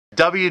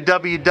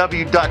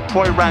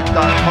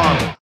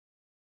www.Toyratt.com.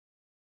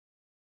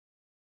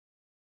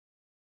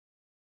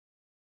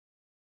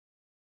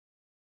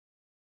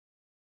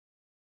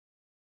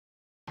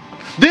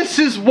 This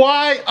is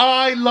why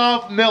I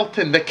love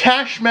Milton. The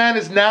Cashman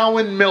is now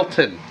in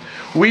Milton.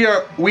 We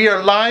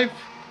are live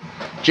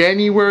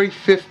January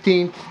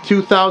 15th,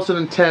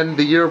 2010,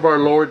 the year of our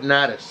Lord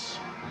Natus.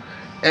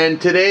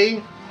 And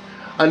today,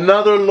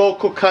 another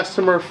local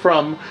customer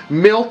from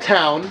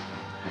Milltown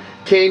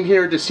came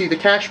here to see the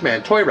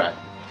Cashman, Toyratt.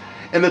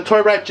 And the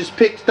Toyratt just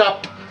picked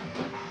up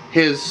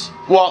his,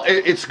 well,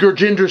 it's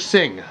Gurjinder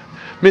Singh.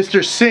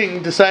 Mr.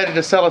 Singh decided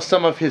to sell us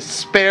some of his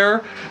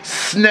spare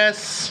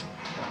SNES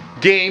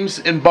games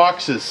in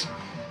boxes.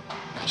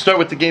 Start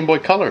with the Game Boy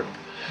Color.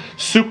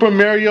 Super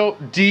Mario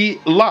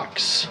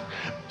Deluxe.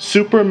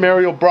 Super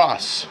Mario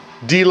Bros.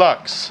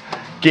 Deluxe.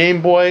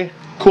 Game Boy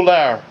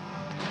Color.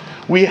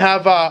 We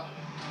have a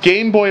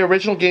Game Boy,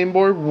 original Game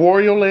Boy,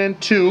 Wario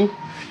Land 2,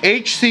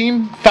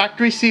 H-Seam,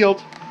 factory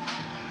sealed,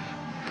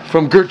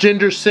 from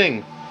Gurjinder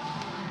Singh.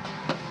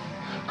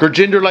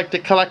 Gurjinder liked to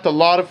collect a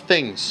lot of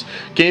things.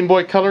 Game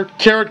Boy Color,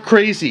 Carrot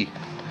Crazy.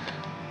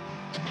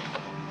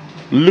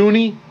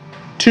 Looney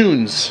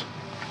Tunes.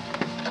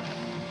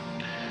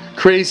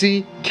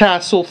 Crazy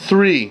Castle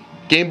 3.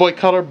 Game Boy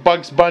Color,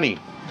 Bugs Bunny.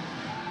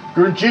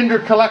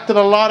 Gurjinder collected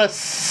a lot of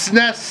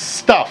SNES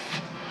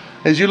stuff.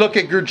 As you look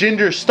at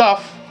Gurjinder's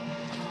stuff,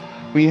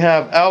 we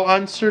have Al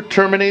Unser,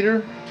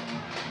 Terminator,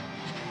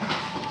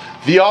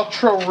 the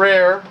ultra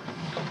rare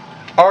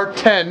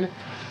R10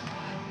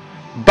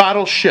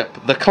 Battleship,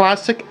 the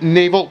classic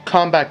naval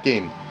combat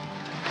game,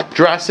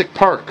 Jurassic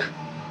Park,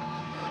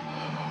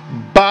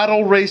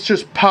 Battle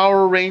Racers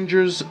Power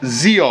Rangers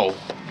Zeo,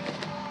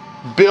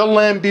 Bill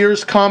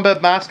Lambier's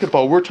Combat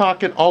Basketball. We're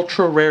talking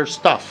ultra rare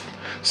stuff.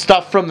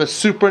 Stuff from the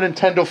Super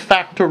Nintendo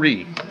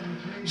factory.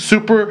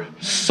 Super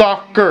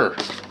Soccer.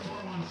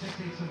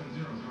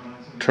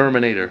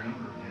 Terminator.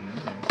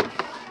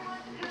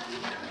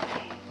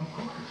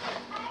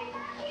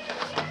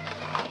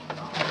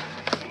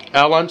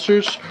 Al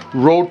Unser's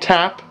Road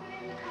Tap.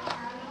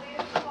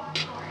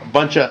 A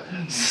bunch of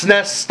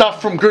SNES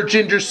stuff from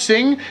Gurjinder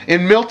Singh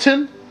in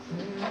Milton.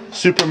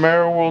 Super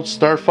Mario World,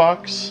 Star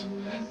Fox,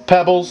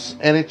 Pebbles,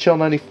 NHL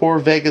 94,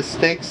 Vegas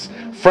Stakes,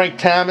 Frank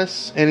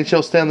Thomas,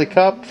 NHL Stanley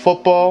Cup,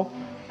 football,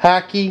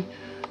 hockey,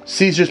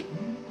 Caesar's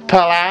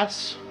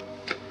Palace,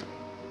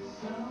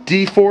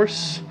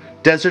 D-Force,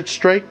 Desert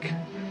Strike,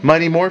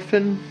 Mighty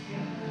Morphin,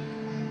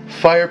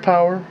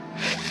 Firepower,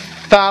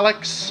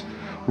 Phalanx,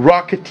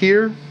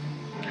 Rocketeer,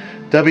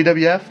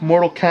 WWF,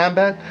 Mortal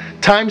Kombat,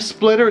 Time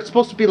Splitter. It's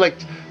supposed to be like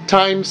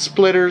Time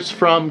Splitters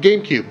from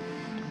GameCube.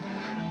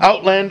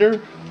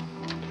 Outlander,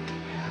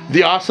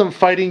 the awesome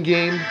fighting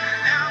game,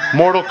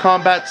 Mortal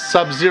Kombat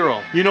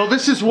Sub-Zero. You know,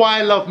 this is why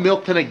I love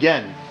Milton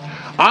again.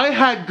 I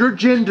had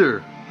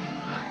Gurjinder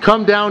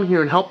come down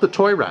here and help the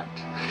Toyratt.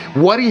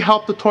 What he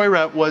helped the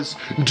Toyratt was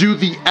do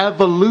the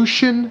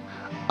evolution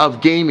of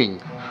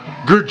gaming.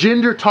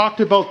 Gurjinder talked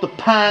about the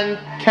Pang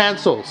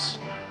consoles.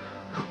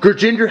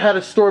 Gurjinder had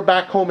a store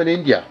back home in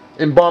India,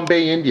 in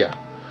Bombay, India.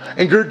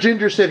 And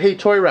Gurjinder said, hey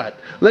Toyratt,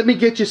 let me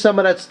get you some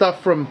of that stuff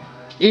from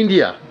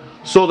India.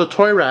 So the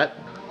Toyratt,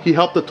 he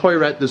helped the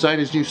Toyratt design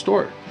his new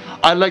store.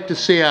 I'd like to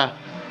say a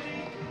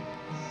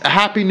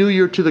Happy New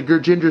Year to the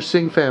Gurjinder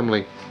Singh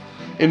family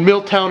in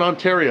Milton,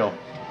 Ontario.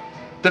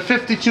 The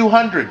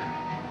 5200,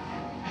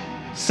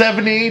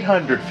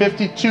 7800,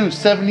 52,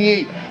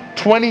 78,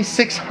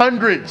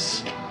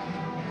 2600s.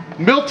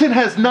 Milton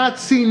has not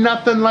seen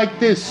nothing like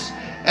this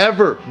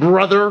ever,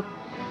 brother.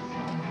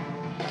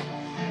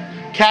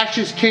 Cash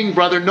is king,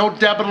 brother. No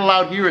debit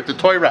allowed here at the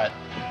Toyratt.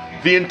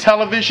 The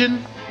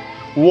Intellivision,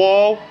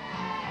 Wall,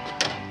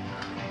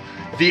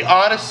 the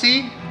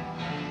Odyssey,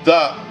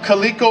 the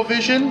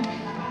ColecoVision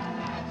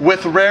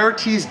with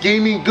Rarities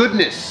Gaming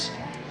Goodness.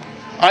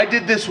 I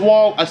did this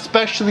wall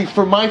especially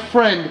for my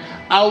friend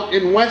out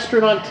in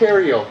Western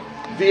Ontario,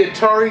 the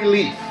Atari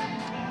Leaf.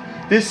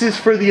 This is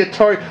for the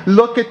Atari.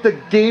 Look at the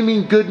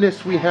gaming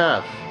goodness we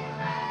have.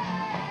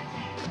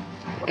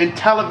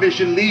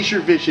 Intellivision, Leisure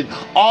Vision,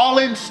 all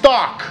in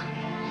stock.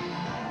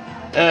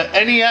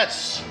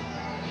 NES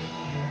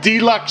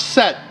Deluxe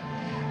set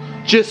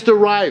just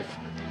arrived.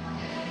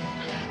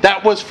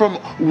 That was from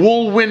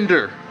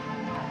Woolwinder.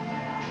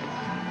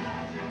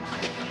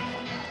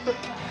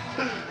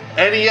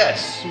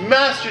 NES,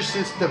 Master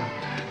System,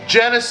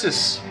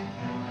 Genesis.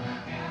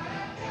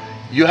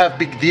 You have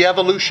the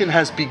evolution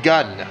has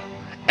begun,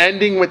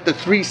 ending with the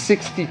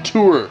 360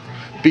 tour,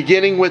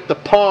 beginning with the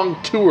Pong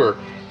tour.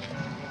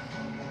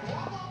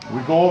 We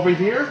go over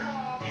here.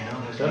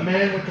 The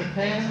man with the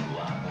tan.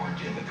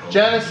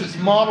 Genesis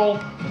Model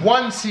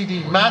 1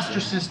 CD, Master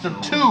System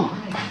 2.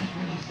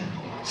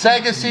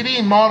 Sega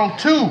CD Model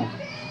 2,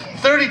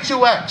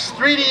 32X,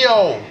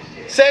 3DO,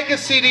 Sega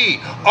CD,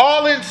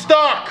 all in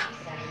stock.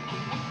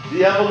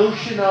 The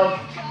evolution of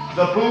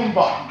the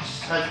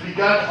boombox has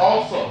begun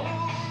also.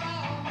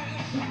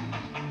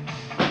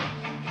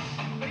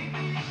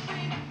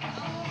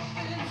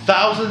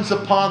 Thousands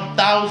upon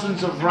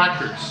thousands of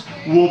records.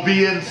 will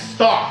be in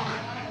stock.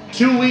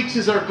 2 weeks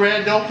is our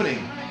grand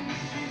opening.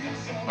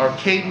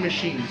 Arcade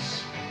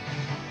machines.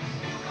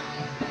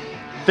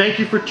 Thank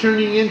you for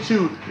tuning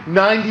into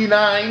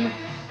 99,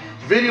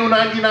 Video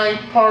 99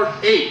 Part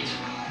 8.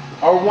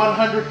 Our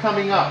 100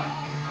 coming up.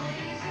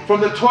 From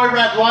the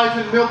Toyratt Live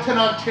in Milton,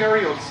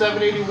 Ontario,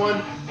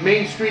 781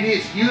 Main Street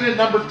East, unit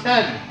number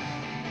 10.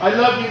 I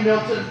love you,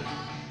 Milton.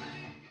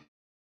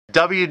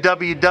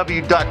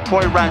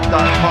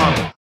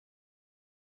 www.toyratt.com